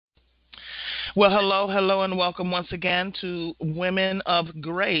Well, hello, and welcome once again to Women of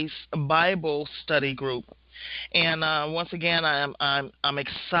Grace Bible Study Group. And once again, I'm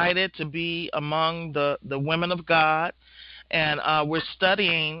excited to be among the women of God, and we're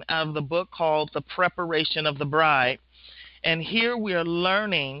studying out of the book called The Preparation of the Bride. And here we are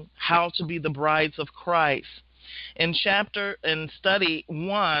learning how to be the brides of Christ. In study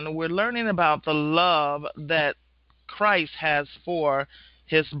 1, we're learning about the love that Christ has for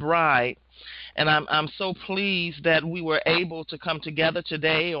his bride. And I'm so pleased that we were able to come together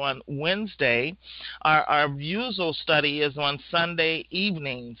today on Wednesday. Our usual study is on Sunday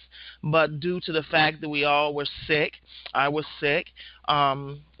evenings, but due to the fact that we all were sick, I was sick.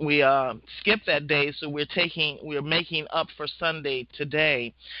 We skipped that day, so we're making up for Sunday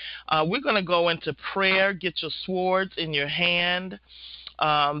today. We're going to go into prayer. Get your swords in your hand.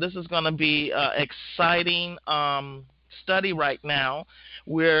 This is going to be exciting study right now.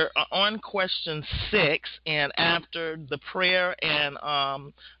 We're on question 6, and after the prayer and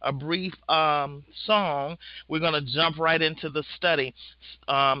a brief song, we're going to jump right into the study.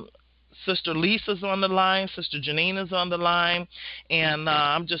 Sister Lisa's on the line, Sister Janina's on the line, and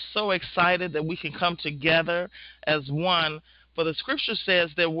I'm just so excited that we can come together as one. For the scripture says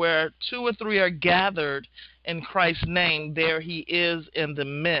that where 2 or 3 are gathered in Christ's name, there he is in the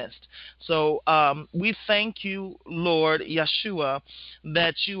midst. So we thank you, Lord Yeshua,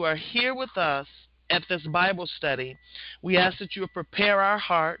 that you are here with us at this Bible study. We ask that you will prepare our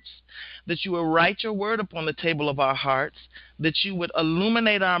hearts, that you will write your word upon the table of our hearts, that you would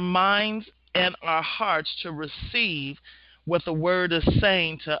illuminate our minds and our hearts to receive what the word is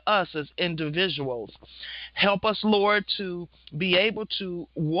saying to us as individuals. Help us, Lord, to be able to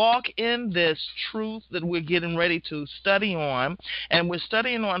walk in this truth that we're getting ready to study on. And we're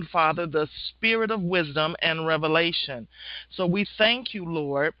studying on, Father, the spirit of wisdom and revelation. So we thank you,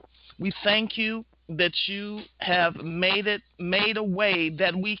 Lord. We thank you that you have made a way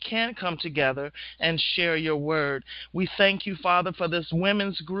that we can come together and share your word. We thank you, Father, for this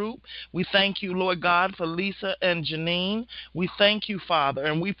women's group. We thank you, Lord God, for Lisa and Janine. We thank you, Father,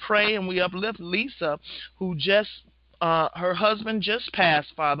 and we pray and we uplift Lisa, who just her husband just passed,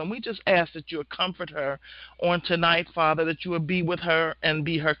 Father, and we just ask that you would comfort her on tonight, Father, that you would be with her and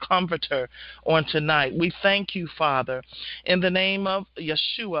be her comforter on tonight. We thank you, Father, in the name of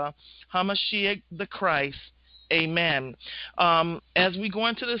Yeshua, HaMashiach the Christ. Amen. As we go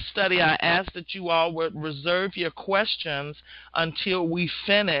into this study, I ask that you all would reserve your questions until we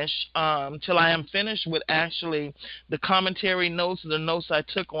finish, till I am finished with actually the commentary notes, the notes I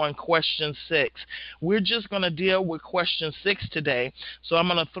took on question 6. We're just going to deal with question 6 today. So I'm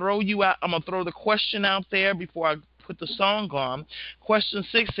going to throw the question out there before I put the song on. Question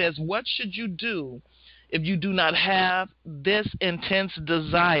 6 says, what should you do if you do not have this intense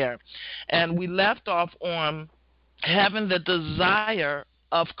desire? And we left off on having the desire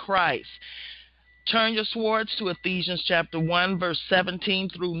of Christ. Turn your swords to Ephesians chapter 1, verse 17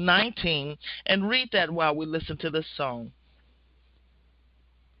 through 19, and read that while we listen to this song.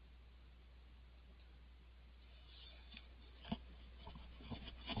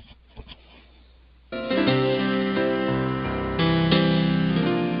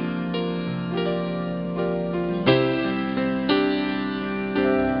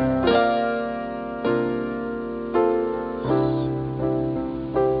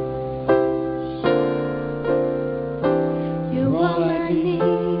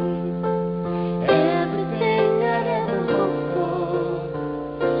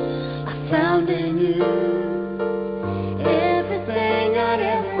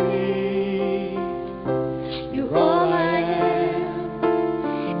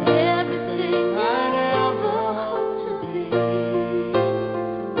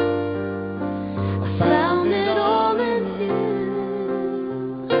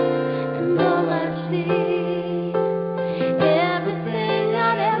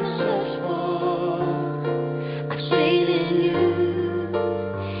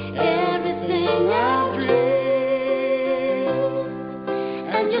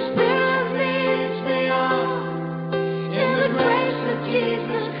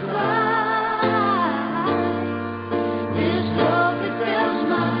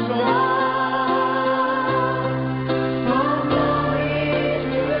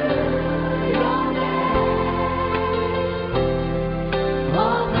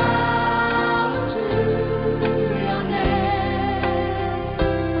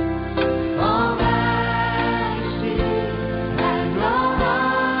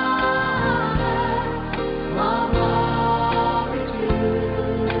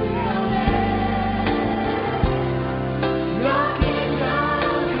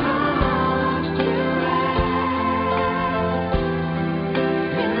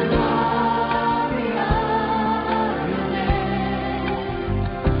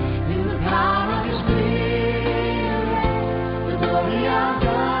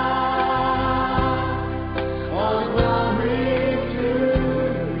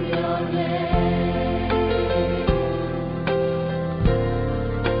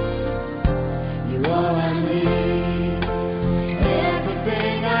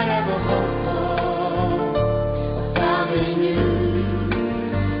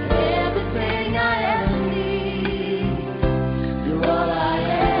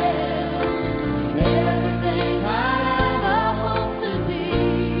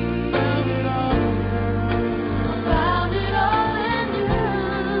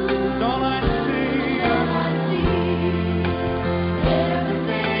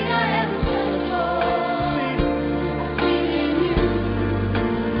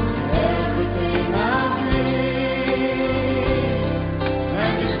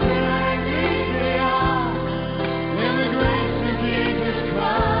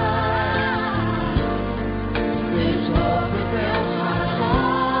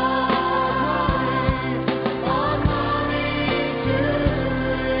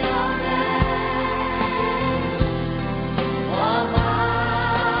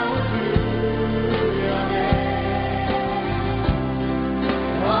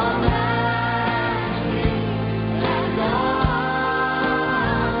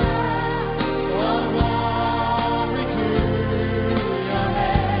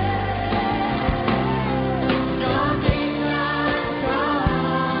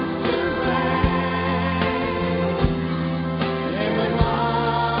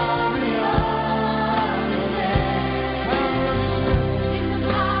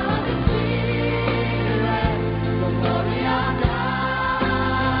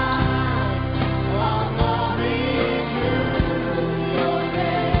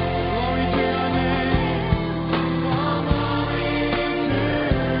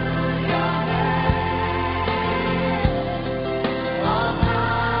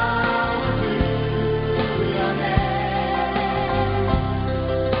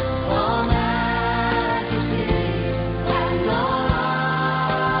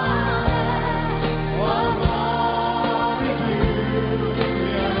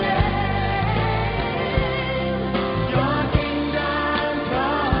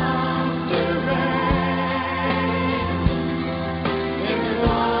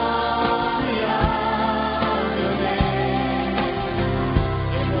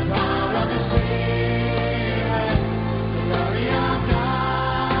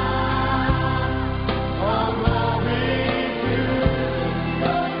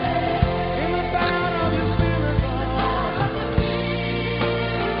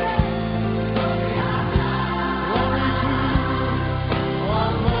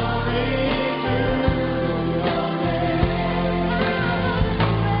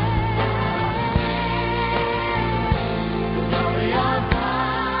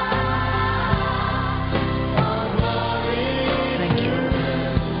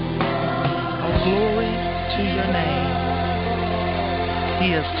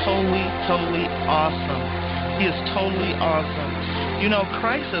 He is totally awesome. He is totally awesome. You know,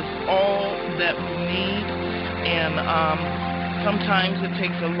 Christ is all that we need, and sometimes it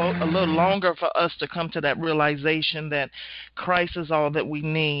takes a little longer for us to come to that realization that Christ is all that we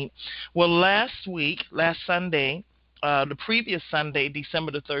need. Well, last Sunday, the previous Sunday,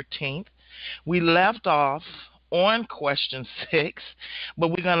 December the 13th, we left off on question 6,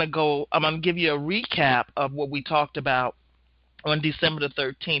 but I'm going to give you a recap of what we talked about on December the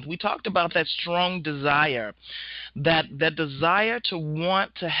 13th. We talked about that strong desire, that desire to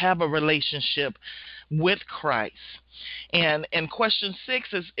want to have a relationship with Christ. And question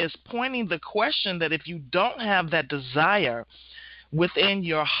 6 is pointing the question that if you don't have that desire within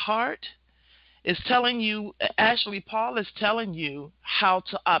your heart, it's telling you, actually Paul is telling you how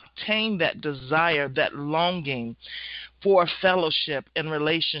to obtain that desire, that longing for fellowship and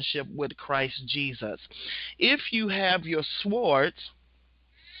relationship with Christ Jesus. If you have your swords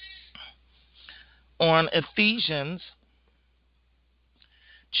on Ephesians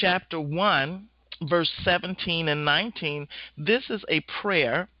chapter 1, verse 17 and 19, this is a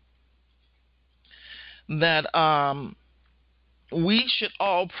prayer that we should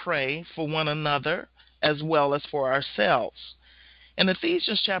all pray for one another as well as for ourselves. In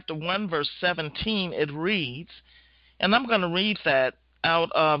Ephesians chapter 1, verse 17, it reads, and I'm going to read that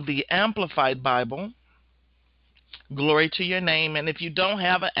out of the Amplified Bible. Glory to your name. And if you don't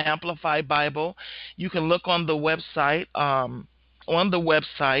have an Amplified Bible, you can look on the website.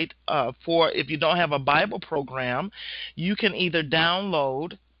 For if you don't have a Bible program, you can either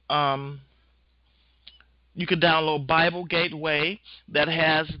download You can download Bible Gateway that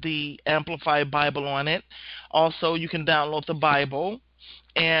has the Amplified Bible on it. Also, you can download the Bible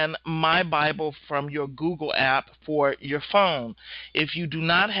and My Bible from your Google app for your phone. If you do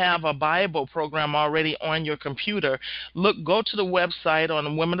not have a Bible program already on your computer, go to the website on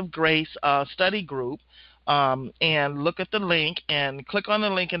the Women of Grace study group, and look at the link and click on the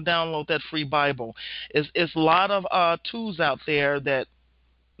link and download that free Bible. It's a lot of tools out there that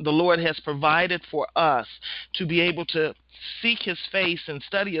the Lord has provided for us to be able to seek his face and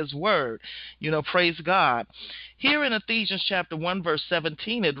study his word. Praise God. Here in Ephesians chapter 1, verse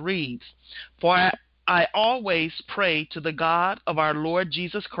 17, it reads, "For I always pray to the God of our Lord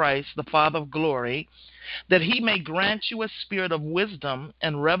Jesus Christ, the Father of glory, that he may grant you a spirit of wisdom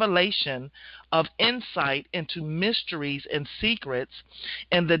and revelation, of insight into mysteries and secrets,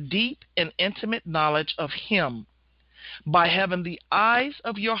 and the deep and intimate knowledge of him, by having the eyes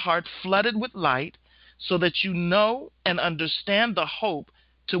of your heart flooded with light, so that you know and understand the hope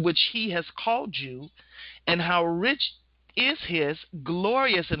to which he has called you, and how rich is his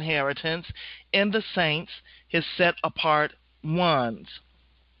glorious inheritance in the saints, his set apart ones.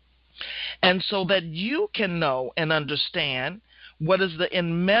 And so that you can know and understand what is the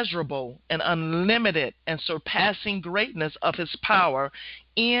immeasurable and unlimited and surpassing greatness of his power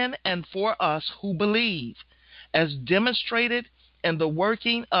in and for us who believe, as demonstrated in the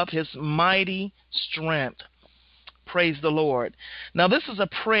working of his mighty strength." Praise the Lord. Now, this is a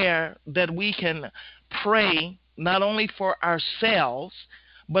prayer that we can pray not only for ourselves,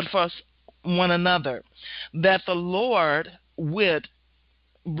 but for one another, that the Lord would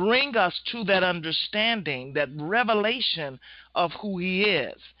bring us to that understanding, that revelation of who he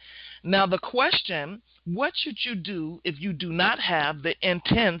is. Now, the question, what should you do if you do not have the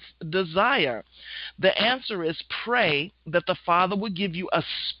intense desire? The answer is pray that the Father would give you a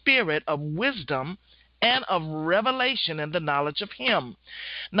spirit of wisdom and of revelation in the knowledge of him.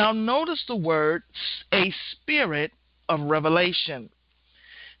 Now, notice the word, a spirit of revelation.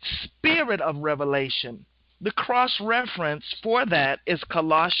 Spirit of revelation. The cross-reference for that is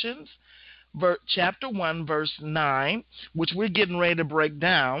Colossians chapter 1, verse 9, which we're getting ready to break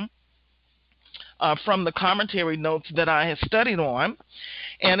down from the commentary notes that I have studied on.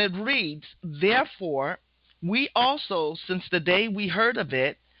 And it reads, "Therefore, we also, since the day we heard of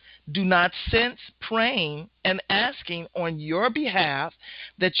it, do not cease praying and asking on your behalf,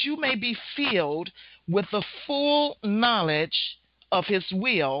 that you may be filled with the full knowledge of his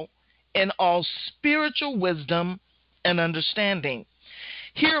will in all spiritual wisdom and understanding."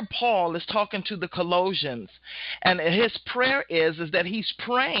 Here Paul is talking to the Colossians, and his prayer is that he's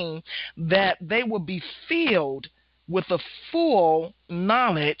praying that they will be filled with the full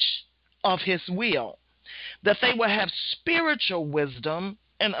knowledge of his will, that they will have spiritual wisdom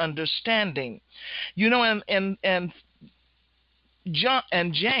and understanding. In John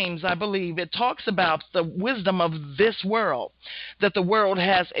and James, I believe, it talks about the wisdom of this world, that the world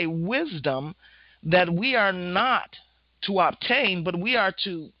has a wisdom that we are not to obtain, but we are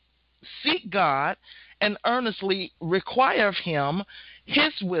to seek God and earnestly require of him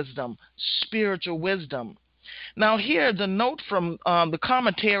his wisdom, spiritual wisdom. Now here, the note from the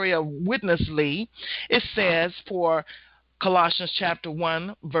commentary of Witness Lee, it says for Colossians chapter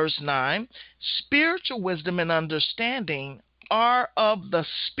 1, verse 9, "Spiritual wisdom and understanding are of the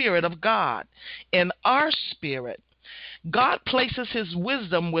Spirit of God in our spirit." God places his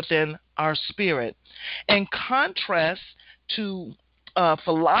wisdom within our spirit. In contrast to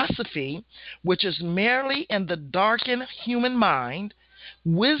philosophy, which is merely in the darkened human mind,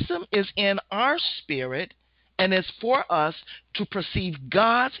 wisdom is in our spirit and is for us to perceive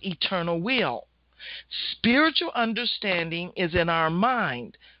God's eternal will. Spiritual understanding is in our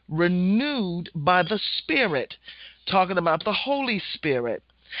mind, renewed by the Spirit, talking about the Holy Spirit.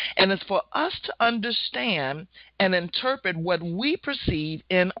 And it's for us to understand and interpret what we perceive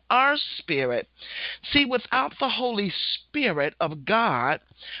in our spirit. See, without the Holy Spirit of God,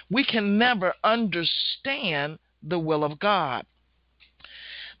 we can never understand the will of God.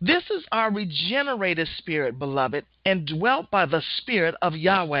 This is our regenerated spirit, beloved, and dwelt by the Spirit of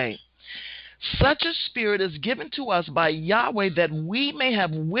Yahweh. Such a spirit is given to us by Yahweh that we may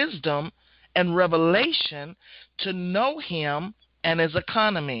have wisdom and revelation to know him and his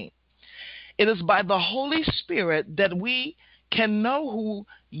economy. It is by the Holy Spirit that we can know who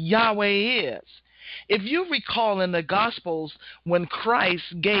Yahweh is. If you recall in the Gospels, when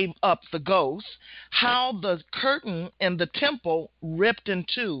Christ gave up the ghost, how the curtain in the temple ripped in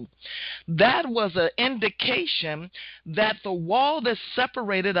two, that was an indication that the wall that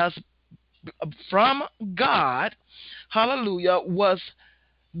separated us from God, hallelujah, was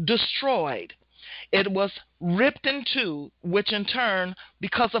destroyed. It was ripped in two, which in turn,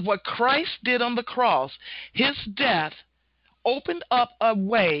 because of what Christ did on the cross, his death opened up a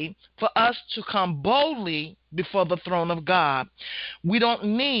way for us to come boldly before the throne of God. We don't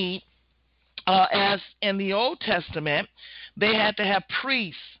need, as in the Old Testament, they had to have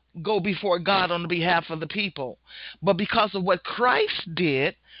priests go before God on behalf of the people. But because of what Christ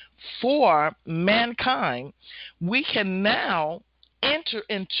did for mankind, we can now enter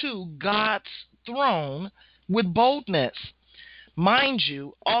into God's throne with boldness, mind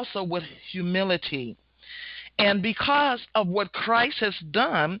you, also with humility. And because of what Christ has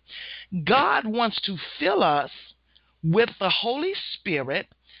done, God wants to fill us with the Holy Spirit,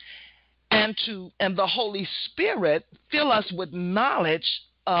 and the Holy Spirit fill us with knowledge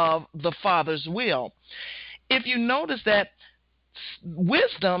of the Father's will. If you notice that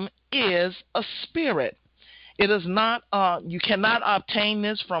wisdom is a spirit. It is not, you cannot obtain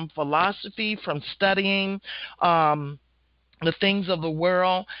this from philosophy, from studying the things of the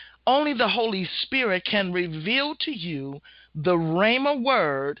world. Only the Holy Spirit can reveal to you the Rhema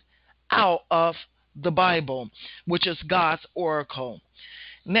word out of the Bible, which is God's oracle.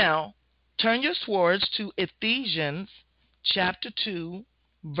 Now, turn your swords to Ephesians chapter 2,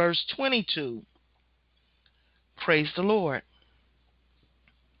 verse 22. Praise the Lord.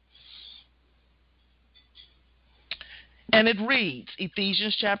 And it reads,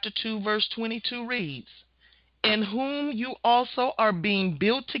 Ephesians chapter 2, verse 22 reads, in whom you also are being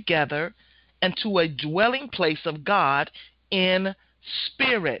built together into a dwelling place of God in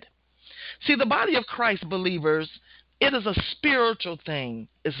spirit. See, the body of Christ, believers, it is a spiritual thing.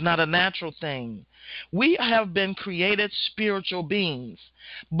 It's not a natural thing. We have been created spiritual beings.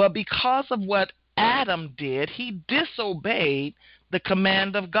 But because of what Adam did, he disobeyed the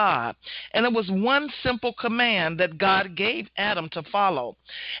command of God. And it was one simple command that God gave Adam to follow.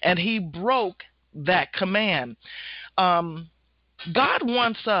 And he broke that command. God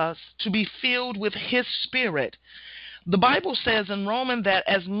wants us to be filled with his spirit. The Bible says in Romans that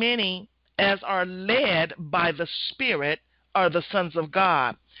as many as are led by the Spirit are the sons of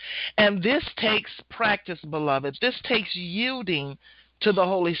God. And this takes practice, beloved. This takes yielding to the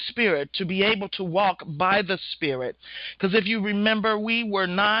Holy Spirit to be able to walk by the Spirit. Because if you remember, we were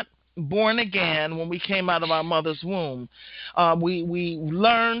not born again when we came out of our mother's womb. We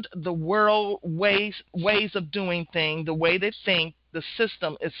learned the world ways of doing things, the way they think, the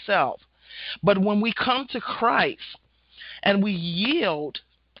system itself. But when we come to Christ and we yield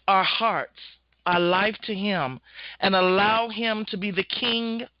our hearts, our life to him, and allow him to be the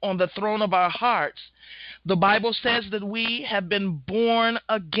king on the throne of our hearts, the Bible says that we have been born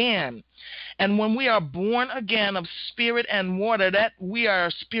again. And when we are born again of spirit and water, that we are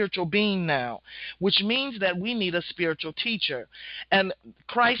a spiritual being now, which means that we need a spiritual teacher. And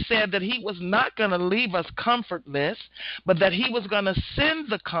Christ said that he was not going to leave us comfortless, but that he was going to send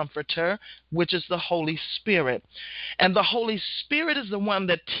the comforter, which is the Holy Spirit. And the Holy Spirit is the one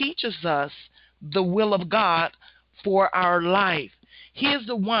that teaches us the will of God for our life. He is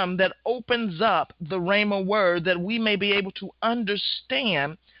the one that opens up the Rhema word that we may be able to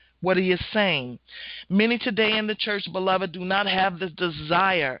understand what he is saying. Many today in the church, beloved, do not have the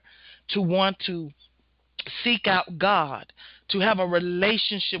desire to want to seek out God, to have a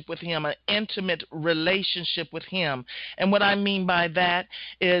relationship with him, an intimate relationship with him. And what I mean by that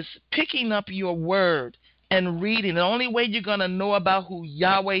is picking up your word and reading. The only way you're going to know about who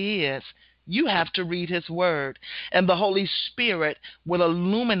Yahweh is, you have to read his word, and the Holy Spirit will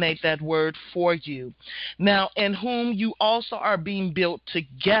illuminate that word for you. Now, in whom you also are being built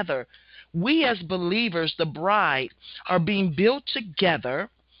together. We as believers, the bride, are being built together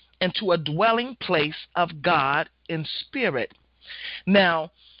into a dwelling place of God in spirit.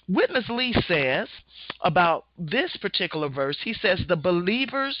 Now, Witness Lee says about this particular verse, he says, the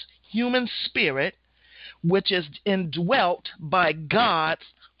believer's human spirit, which is indwelt by God's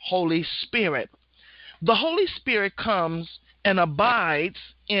Holy Spirit. The Holy Spirit comes and abides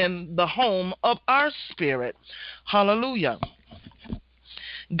in the home of our spirit. Hallelujah.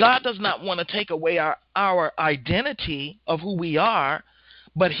 God does not want to take away our identity of who we are,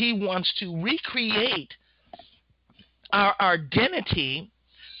 but he wants to recreate our identity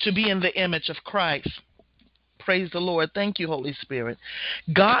to be in the image of Christ. Praise the Lord. Thank you, Holy Spirit.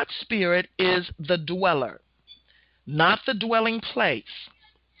 God's Spirit is the dweller, not the dwelling place.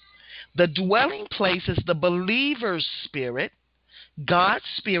 The dwelling place is the believer's spirit. God's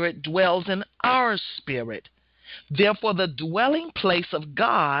Spirit dwells in our spirit. Therefore, the dwelling place of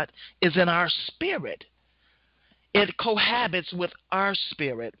God is in our spirit. It cohabits with our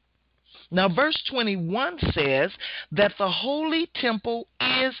spirit. Now, verse 21 says that the holy temple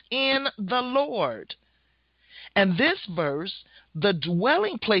is in the Lord. And this verse, the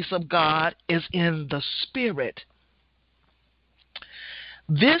dwelling place of God is in the Spirit.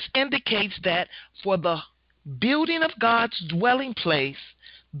 This indicates that for the building of God's dwelling place,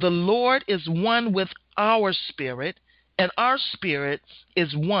 the Lord is one with our spirit, and our spirit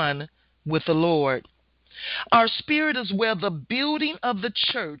is one with the Lord. Our spirit is where the building of the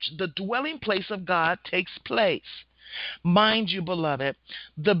church, the dwelling place of God, takes place. Mind you, beloved,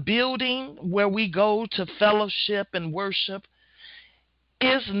 the building where we go to fellowship and worship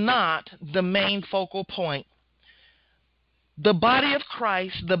is not the main focal point. The body of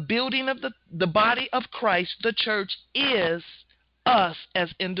Christ, the building of the body of Christ, the church, is us as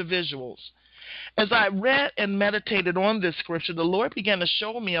individuals. As I read and meditated on this scripture, the Lord began to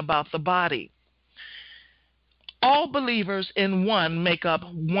show me about the body. All believers in one make up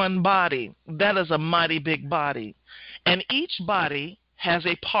one body. That is a mighty big body. And each body has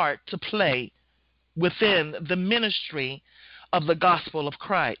a part to play within the ministry of the gospel of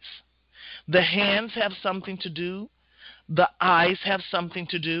Christ. The hands have something to do. The eyes have something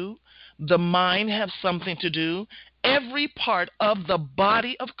to do. The mind has something to do. Every part of the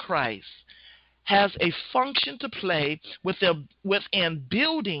body of Christ has a function to play within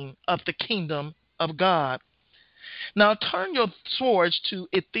building of the kingdom of God. Now turn your swords to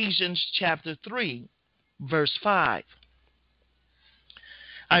Ephesians chapter 3, verse 5.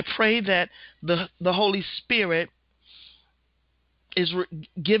 I pray that the Holy Spirit is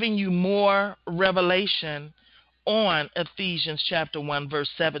giving you more revelation on Ephesians chapter 1, verse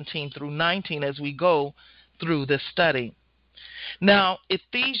 17 through 19 as we go through this study. Now,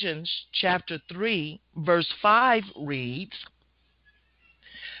 Ephesians chapter 3, verse 5 reads,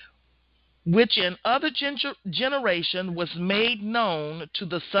 which in other generation was made known to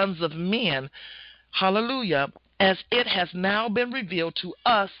the sons of men, hallelujah, as it has now been revealed to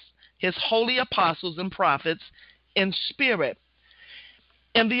us, his holy apostles and prophets, in spirit.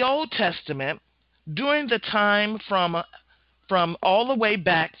 In the Old Testament, during the time from all the way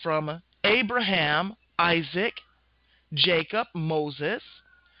back from Abraham, Isaac, Jacob, Moses,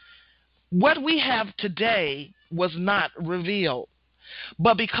 what we have today was not revealed.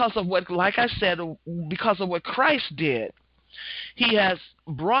 But because of what, like I said, because of what Christ did, he has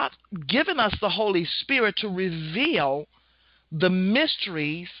given us the Holy Spirit to reveal the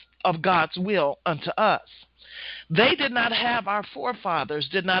mysteries of God's will unto us. They did not have, our forefathers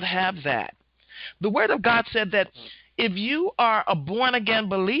did not have that. The Word of God said that if you are a born-again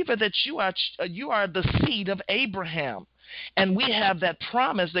believer, that you are the seed of Abraham. And we have that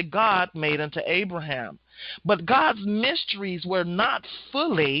promise that God made unto Abraham. But God's mysteries were not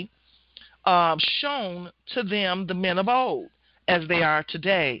fully shown to them, the men of old, as they are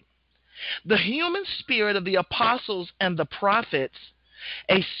today. The human spirit of the apostles and the prophets,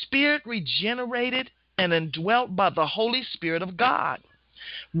 a spirit regenerated and indwelt by the Holy Spirit of God.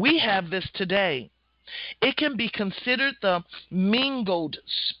 We have this today. It can be considered the mingled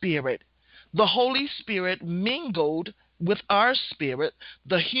spirit. The Holy Spirit mingled with our spirit,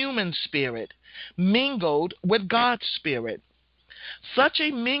 the human spirit, mingled with God's spirit. Such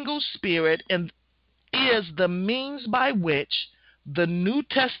a mingled spirit is the means by which the New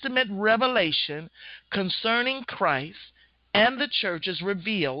Testament revelation concerning Christ and the church is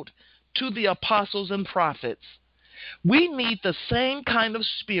revealed to the apostles and prophets. We need the same kind of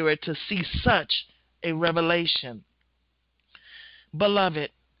spirit to see such a revelation. Beloved,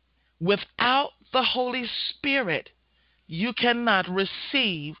 without the Holy Spirit, you cannot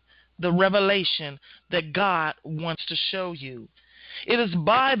receive the revelation that God wants to show you. It is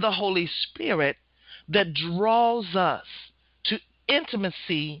by the Holy Spirit that draws us to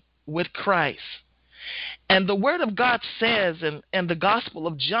intimacy with Christ. And the Word of God says in the Gospel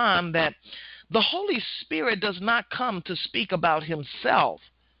of John that the Holy Spirit does not come to speak about himself,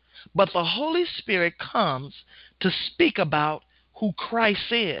 but the Holy Spirit comes to speak about who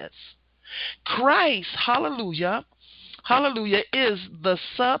Christ is. Christ, hallelujah, hallelujah, is the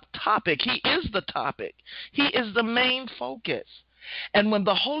subtopic. He is the topic. He is the main focus. And when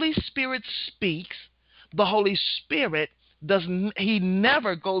the Holy Spirit speaks, the Holy Spirit he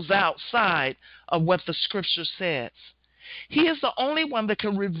never goes outside of what the Scripture says. He is the only one that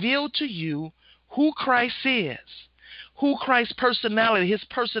can reveal to you who Christ is, who Christ's personality,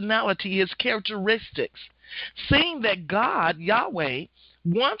 his characteristics. Seeing that God, Yahweh,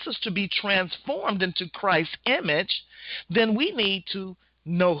 wants us to be transformed into Christ's image, then we need to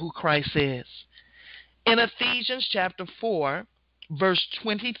know who Christ is. In Ephesians chapter 4, verse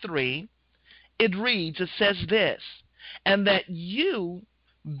 23, it reads, it says this, and that you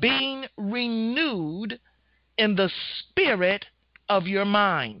being renewed in the spirit of your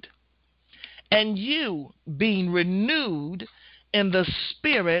mind. And you being renewed in the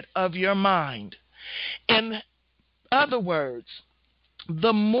spirit of your mind. In other words,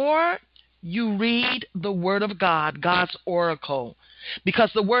 the more you read the Word of God, God's oracle,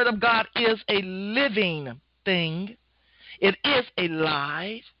 because the Word of God is a living thing, it is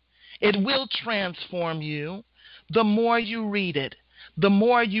alive, it will transform you. The more you read it, the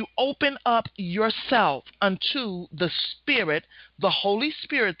more you open up yourself unto the Spirit, the Holy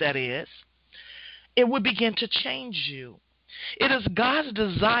Spirit that is, it will begin to change you. It is God's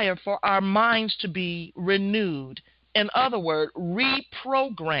desire for our minds to be renewed. In other words,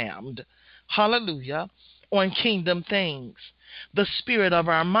 reprogrammed, hallelujah, on kingdom things, the spirit of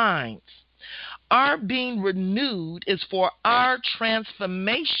our minds. Our being renewed is for our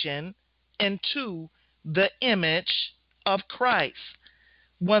transformation into the image of Christ.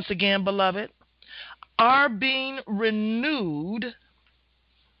 Once again, beloved, our being renewed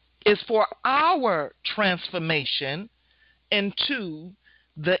is for our transformation into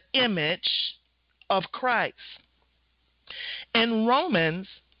the image of Christ. In Romans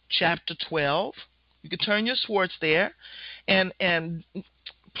chapter 12, you can turn your swords there, and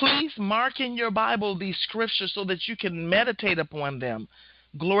please mark in your Bible these scriptures so that you can meditate upon them.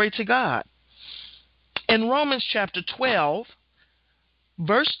 Glory to God. In Romans chapter 12,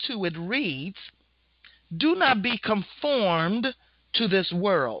 verse 2, it reads, "Do not be conformed to this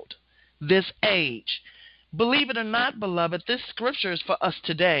world, this age." Believe it or not, beloved, this scripture is for us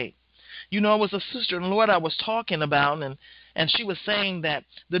today. You know, it was a sister in the Lord I was talking about, and she was saying that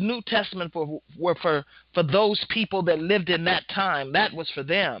the New Testament were for those people that lived in that time. That was for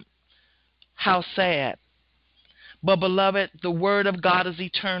them. How sad. But, beloved, the Word of God is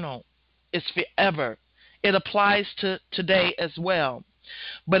eternal. It's forever. It applies to today as well.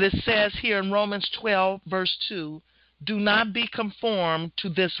 But it says here in Romans 12, verse 2, "Do not be conformed to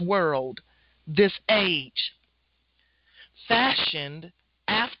this world, this age, fashioned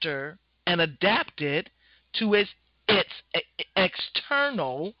after and adapted to its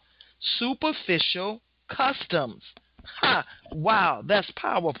external, superficial customs." Wow, that's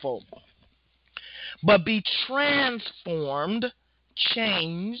powerful. "But be transformed,"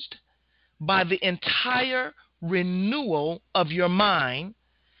 changed, "by the entire renewal of your mind,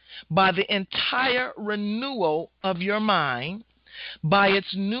 by the entire renewal of your mind, by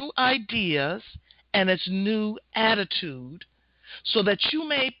its new ideas and its new attitude, so that you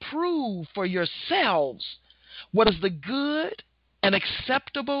may prove for yourselves what is the good and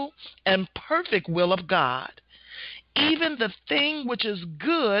acceptable and perfect will of God, even the thing which is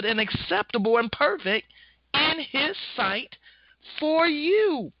good and acceptable and perfect in His sight for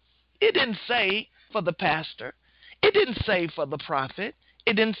you." It didn't say for the pastor. It didn't say for the prophet.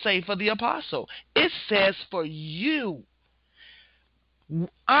 It didn't say for the apostle. It says for you.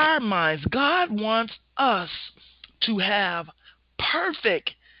 Our minds, God wants us to have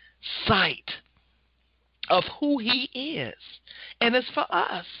perfect sight of who He is, and it's for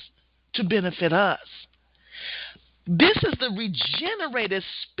us to benefit us. This is the regenerated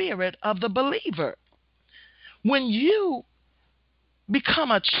spirit of the believer. When you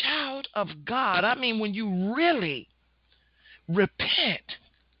become a child of God, I mean, when you really repent,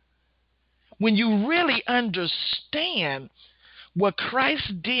 when you really understand what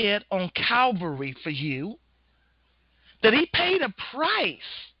Christ did on Calvary for you, that He paid a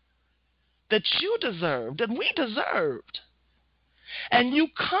price that you deserved, that we deserved, and you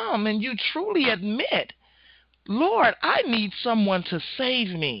come and you truly admit, "Lord, I need someone to save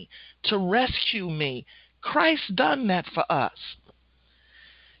me, to rescue me." Christ done that for us.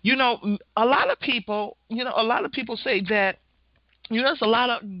 You know, a lot of people say that, there's a lot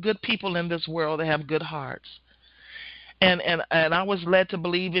of good people in this world that have good hearts. And I was led to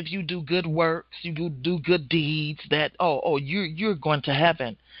believe if you do good works, you do good deeds, that you're going to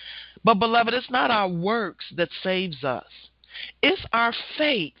heaven. But, beloved, it's not our works that saves us. It's our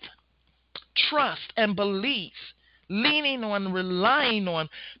faith, trust, and belief, leaning on, relying on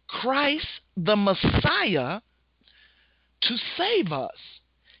Christ the Messiah to save us.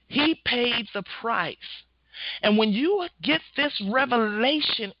 He paid the price. And when you get this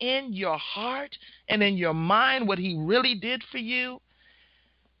revelation in your heart and in your mind, what He really did for you,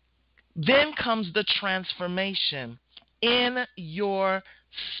 then comes the transformation in your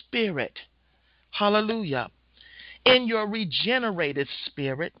spirit. Hallelujah. In your regenerated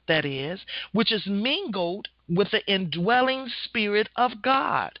spirit, that is, which is mingled with the indwelling Spirit of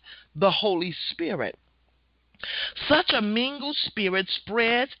God, the Holy Spirit. Such a mingled spirit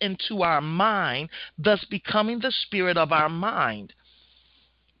spreads into our mind, thus becoming the spirit of our mind.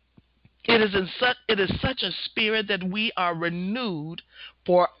 It is such a spirit that we are renewed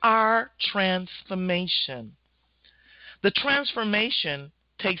for our transformation. The transformation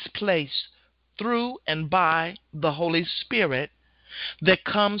takes place through and by the Holy Spirit that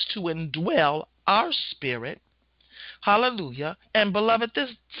comes to indwell our spirit. Hallelujah. And beloved,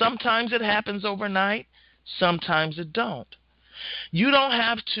 this sometimes it happens overnight, sometimes it don't. You don't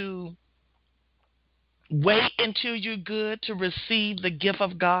have to wait until you're good to receive the gift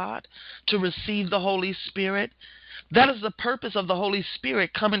of God, to receive the Holy Spirit. That is the purpose of the Holy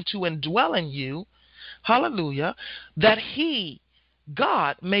Spirit coming to indwell in you. Hallelujah. That He,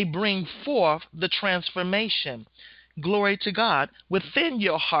 God, may bring forth the transformation. Glory to God. Within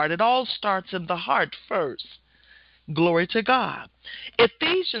your heart. It all starts in the heart first. Glory to God.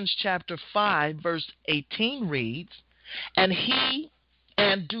 Ephesians chapter 5 verse 18 reads,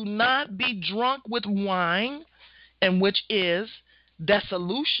 and do not be drunk with wine, and which is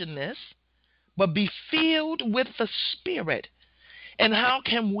dissoluteness, but be filled with the Spirit. And how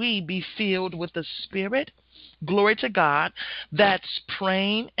can we be filled with the Spirit? Glory to God. That's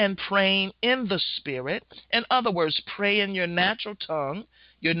praying and praying in the Spirit. In other words, pray in your natural tongue,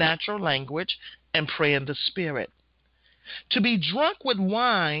 your natural language, and pray in the Spirit. To be drunk with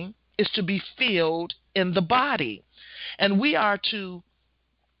wine is to be filled in the body. And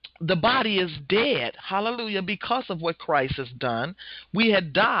the body is dead, hallelujah, because of what Christ has done. We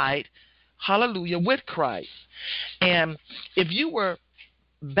had died, hallelujah, with Christ. And if you were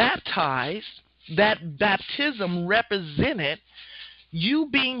baptized, that baptism represented you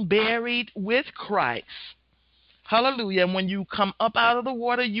being buried with Christ. Hallelujah. And when you come up out of the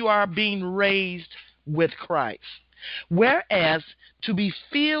water, you are being raised with Christ. Whereas to be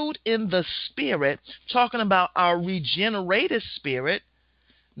filled in the Spirit, talking about our regenerated spirit,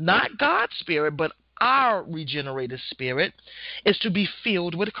 not God's spirit, but our regenerated spirit, is to be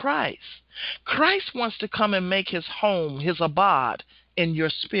filled with Christ. Christ wants to come and make his home, his abode in your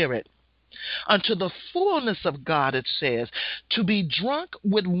spirit. Unto the fullness of God, it says, to be drunk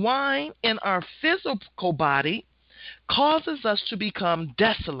with wine in our physical body causes us to become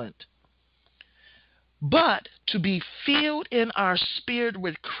desolate. But to be filled in our spirit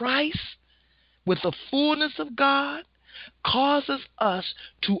with Christ, with the fullness of God, causes us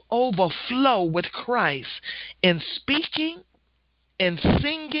to overflow with Christ in speaking, in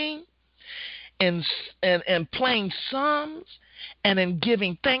singing, in playing psalms, and in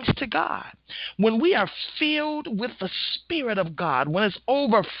giving thanks to God. When we are filled with the Spirit of God, when it's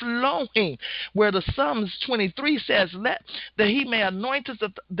overflowing, where the Psalms 23 says that he may anoint us,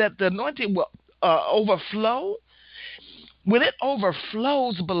 that the anointing will overflow. When it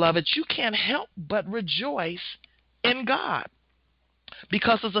overflows, beloved, you can't help but rejoice in God,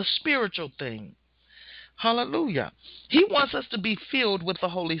 because it's a spiritual thing. Hallelujah. He wants us to be filled with the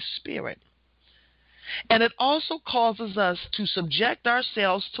Holy Spirit. And it also causes us to subject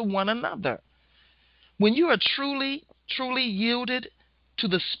ourselves to one another. When you are truly, truly yielded to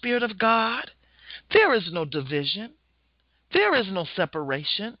the Spirit of God, there is no division. There is no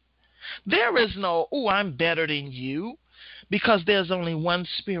separation. There is no, I'm better than you. Because there's only one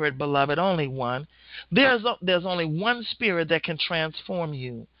Spirit, beloved, only one. There's only one Spirit that can transform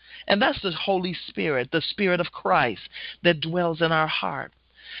you. And that's the Holy Spirit, the Spirit of Christ that dwells in our heart.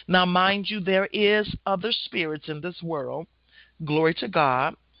 Now, mind you, there is other spirits in this world, glory to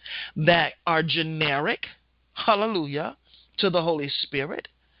God, that are generic, hallelujah, to the Holy Spirit.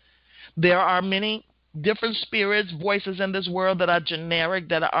 There are many different spirits, voices in this world that are generic,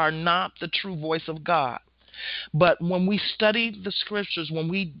 that are not the true voice of God. But when we study the scriptures, when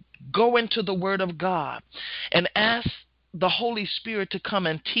we go into the Word of God and ask the Holy Spirit to come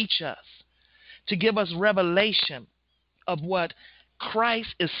and teach us, to give us revelation of what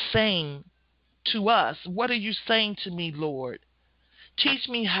Christ is saying to us. What are you saying to me, Lord? Teach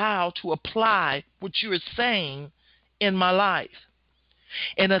me how to apply what you are saying in my life.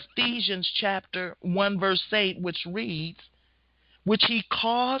 In Ephesians chapter 1 verse 8, which reads, which he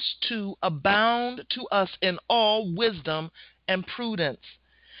caused to abound to us in all wisdom and prudence.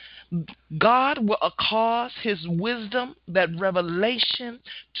 God will cause his wisdom, that revelation,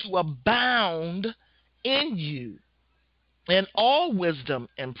 to abound in you in all wisdom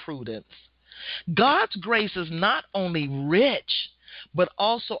and prudence. God's grace is not only rich, but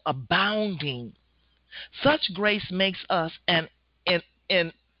also abounding. Such grace makes us an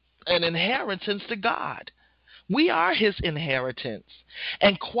inheritance to God. We are his inheritance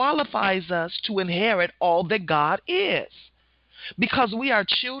and qualifies us to inherit all that God is. Because we are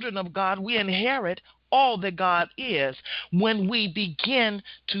children of God, we inherit all that God is when we begin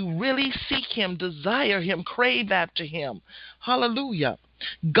to really seek him, desire him, crave after him. Hallelujah.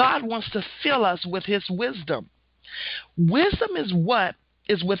 God wants to fill us with his wisdom. Wisdom is what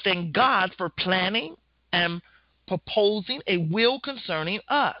is within God for planning and proposing a will concerning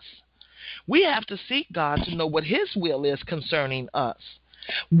us. We have to seek God to know what his will is concerning us.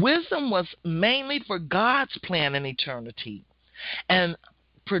 Wisdom was mainly for God's plan in eternity and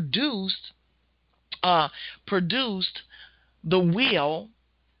produced produced the will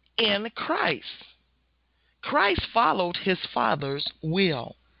in Christ. Christ followed his Father's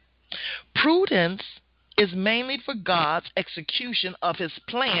will. Prudence is mainly for God's execution of his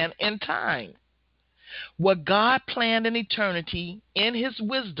plan in time. What God planned in eternity in his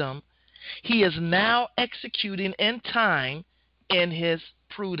wisdom, he is now executing in time in his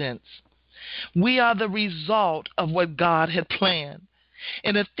prudence. We are the result of what God had planned.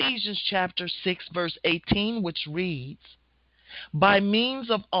 In Ephesians chapter 6, verse 18, which reads, by means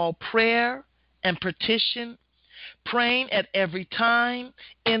of all prayer and petition, praying at every time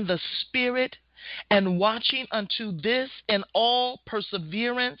in the Spirit, and watching unto this in all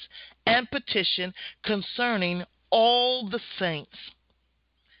perseverance and petition concerning all the saints.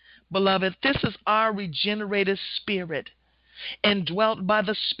 Beloved, this is our regenerated spirit, indwelt by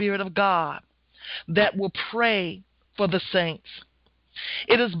the Spirit of God, that will pray for the saints.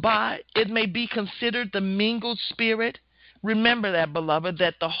 It may be considered the mingled spirit. Remember that, beloved,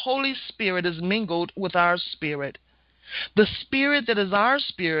 that the Holy Spirit is mingled with our spirit. The spirit that is our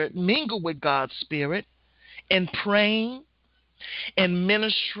spirit mingled with God's spirit in praying and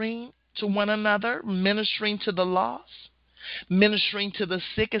ministering to one another, ministering to the lost, ministering to the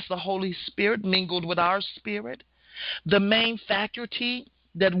sick is the Holy Spirit mingled with our spirit. The main faculty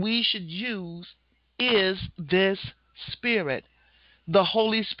that we should use is this spirit, the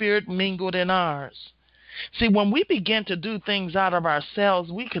Holy Spirit mingled in ours. See, when we begin to do things out of ourselves,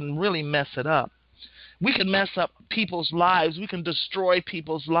 we can really mess it up. We can mess up people's lives. We can destroy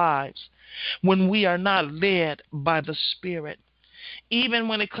people's lives when we are not led by the Spirit. Even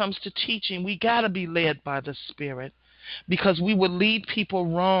when it comes to teaching, we got to be led by the Spirit, because we would lead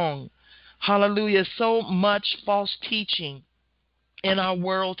people wrong. Hallelujah. So much false teaching in our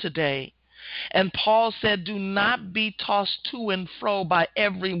world today. And Paul said, do not be tossed to and fro by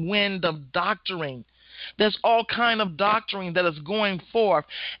every wind of doctrine. There's all kind of doctrine that is going forth,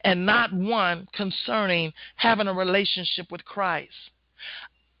 and not one concerning having a relationship with Christ.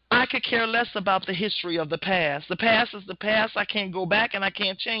 I could care less about the history of the past. The past is the past. I can't go back and I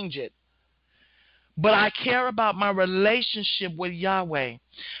can't change it. But I care about my relationship with Yahweh.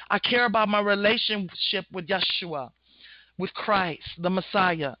 I care about my relationship with Yeshua, with Christ, the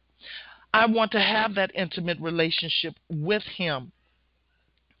Messiah. I want to have that intimate relationship with him.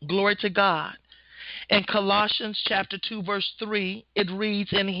 Glory to God. In Colossians chapter 2, verse 3, it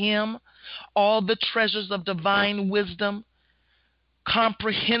reads, in him all the treasures of divine wisdom,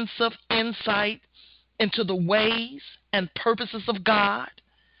 comprehensive insight into the ways and purposes of God,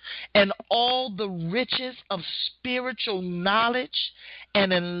 and all the riches of spiritual knowledge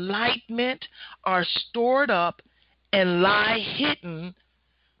and enlightenment are stored up and lie hidden.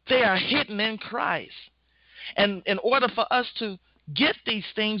 They are hidden in Christ. And in order for us to get these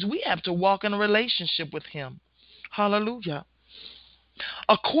things, we have to walk in a relationship with him. Hallelujah.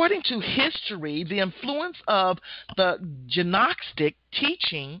 According to history, the influence of the Gnostic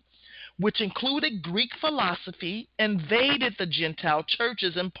teaching, which included Greek philosophy, invaded the Gentile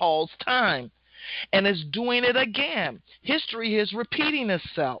churches in Paul's time and is doing it again. History is repeating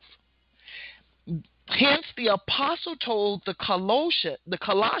itself. Hence, the apostle told the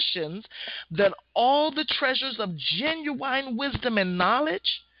Colossians that all the treasures of genuine wisdom and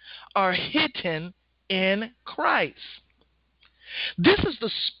knowledge are hidden in Christ. This is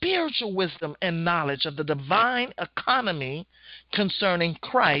the spiritual wisdom and knowledge of the divine economy concerning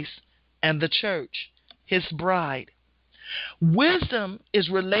Christ and the church, his bride. Wisdom is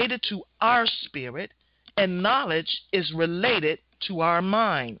related to our spirit, and knowledge is related to our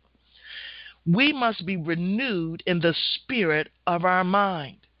mind. We must be renewed in the spirit of our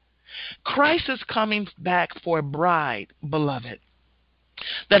mind. Christ is coming back for a bride, beloved,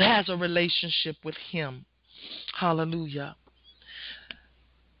 that has a relationship with him. Hallelujah.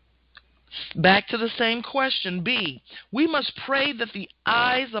 Back to the same question, B. We must pray that the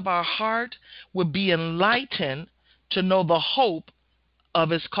eyes of our heart would be enlightened to know the hope of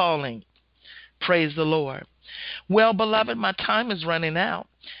his calling. Praise the Lord. Well, beloved, my time is running out,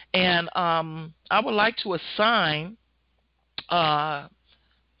 and I would like to assign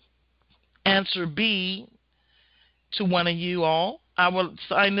answer B to one of you all. I will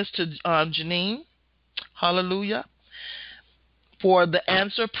assign this to Janine. Hallelujah. For the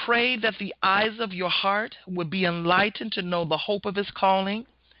answer, pray that the eyes of your heart would be enlightened to know the hope of his calling.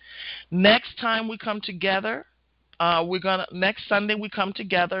 Next time we come together, next Sunday we come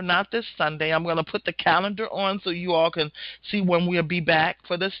together, not this Sunday. I'm gonna put the calendar on so you all can see when we'll be back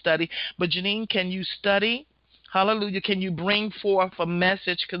for this study. But Janine, can you study? Hallelujah. Can you bring forth a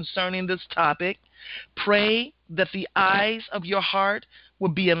message concerning this topic? Pray that the eyes of your heart will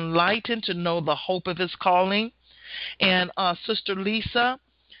be enlightened to know the hope of his calling. And Sister Lisa,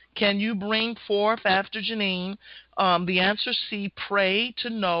 can you bring forth after Janine the answer C, pray to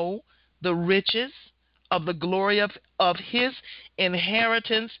know the riches of the glory of his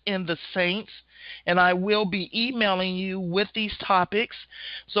inheritance in the saints. And I will be emailing you with these topics.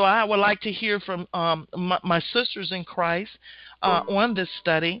 So I would like to hear from my sisters in Christ on this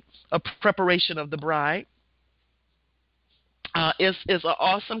study of preparation of the bride. It's an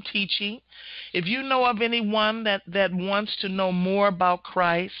awesome teaching. If you know of anyone that wants to know more about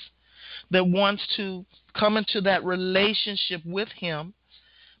Christ, that wants to come into that relationship with him,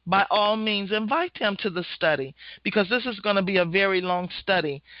 by all means, invite them to the study, because this is going to be a very long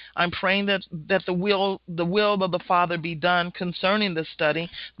study. I'm praying that the will of the Father be done concerning this study,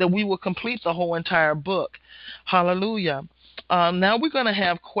 that we will complete the whole entire book. Hallelujah. Now we're going to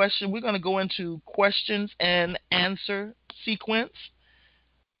have questions. We're going to go into questions and answer sequence.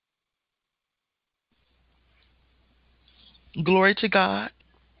 Glory to God.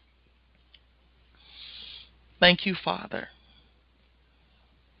 Thank you, Father.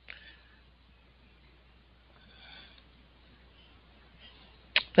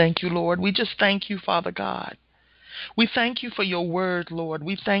 Thank you, Lord. We just thank you, Father God. We thank you for your word, Lord.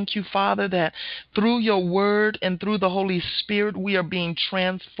 We thank you, Father, that through your word and through the Holy Spirit, we are being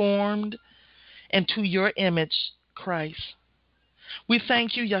transformed into your image, Christ. We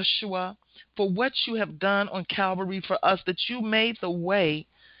thank you, Yeshua, for what you have done on Calvary for us, that you made the way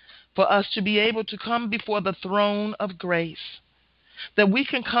for us to be able to come before the throne of grace, that we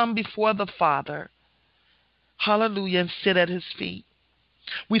can come before the Father, hallelujah, and sit at his feet.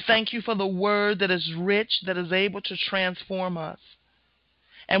 We thank you for the word that is rich, that is able to transform us.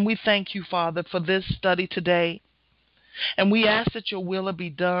 And we thank you, Father, for this study today. And we ask that your will be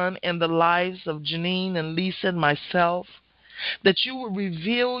done in the lives of Janine and Lisa and myself, that you would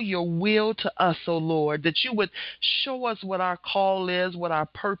reveal your will to us, O Lord, that you would show us what our call is, what our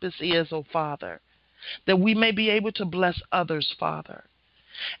purpose is, O Father, that we may be able to bless others, Father.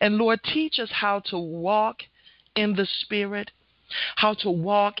 And Lord, teach us how to walk in the Spirit, how to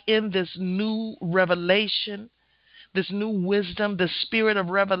walk in this new revelation, this new wisdom, the spirit of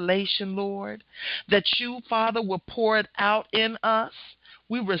revelation, Lord, that you, Father, will pour it out in us.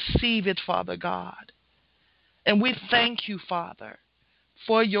 We receive it, Father God. And we thank you, Father,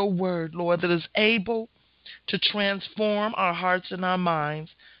 for your word, Lord, that is able to transform our hearts and our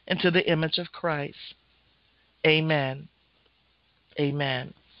minds into the image of Christ. Amen.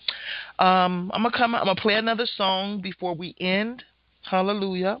 Amen. I'm gonna play another song before we end.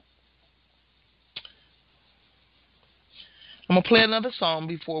 Hallelujah. I'm gonna play another song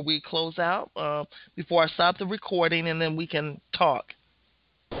before we close out, before I stop the recording, and then we can talk.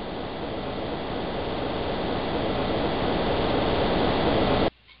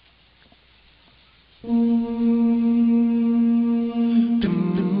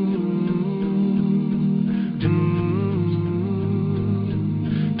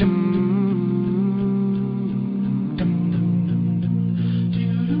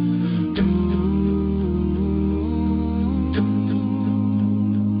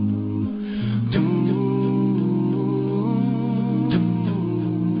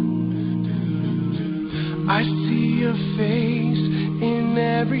 I see your face in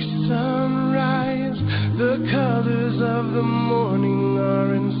every sunrise. The colors of the morning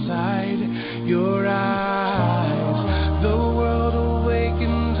are inside your eyes. The world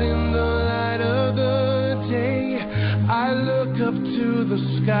awakens in the light of the day. I look up to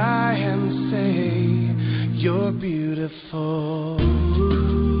the sky and say, you're beautiful.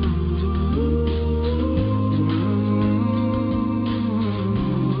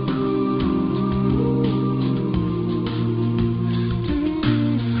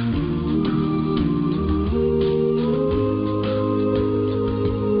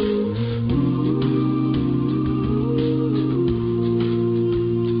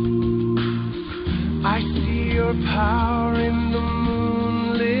 Power in the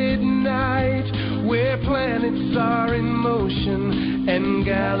moonlit night, where planets are in motion and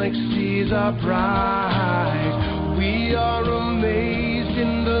galaxies are bright. We are amazed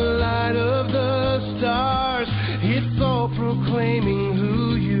in the light of the stars. It's all proclaiming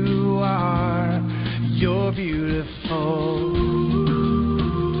who you are. You're beautiful.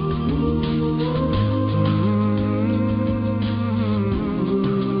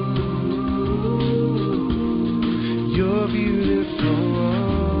 beautiful.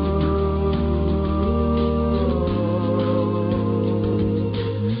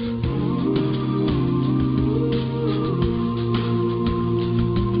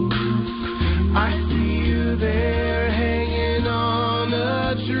 I see you there hanging on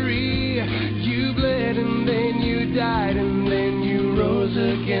a tree. You bled and then you died and then you rose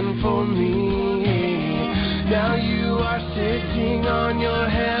again for me. Now you are sitting on your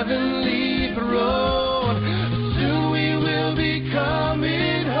heavenly throne. Soon we will be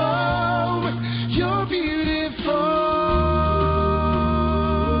coming home. You're beautiful.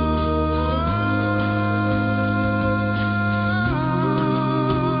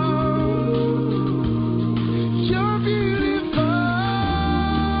 You're beautiful.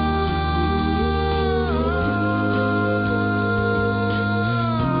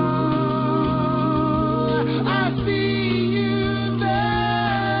 I see you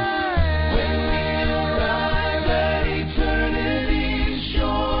there. When we arrive at eternity's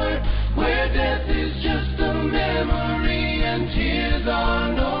shore, where death is just a memory and tears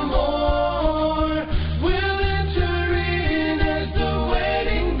are no more, we'll enter in as the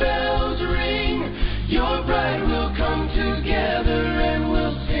wedding bells ring. Your bride will come together and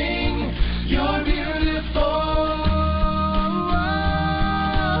we'll sing. You're beautiful.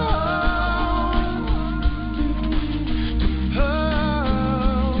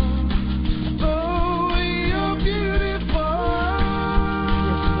 Oh, you're beautiful.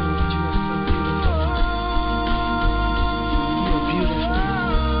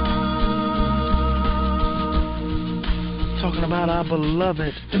 Talking about our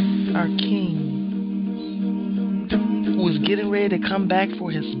beloved, our King, who is getting ready to come back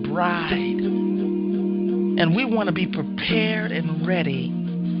for his bride. And we want to be prepared and ready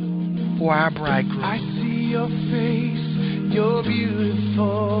for our bridegroom. I see your face. You're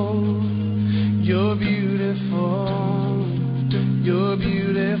beautiful. You're beautiful. You're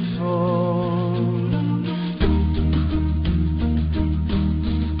beautiful.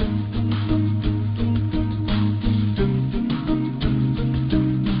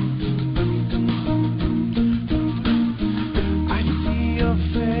 I see your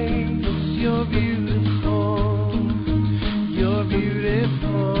face. You're beautiful. You're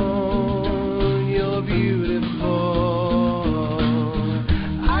beautiful. You're beautiful.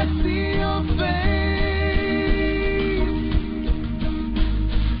 I see your face.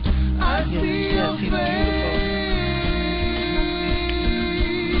 I see your he's face.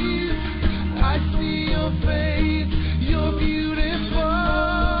 I see your face. You're beautiful.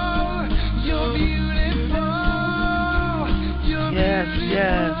 You're beautiful. You're Yes,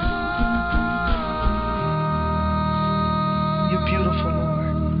 yes. You're beautiful,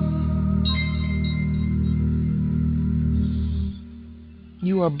 Lord.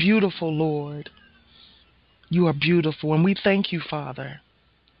 You are beautiful, Lord. You are beautiful. And we thank you, Father.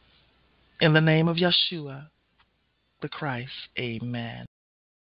 In the name of Yeshua, the Christ. Amen.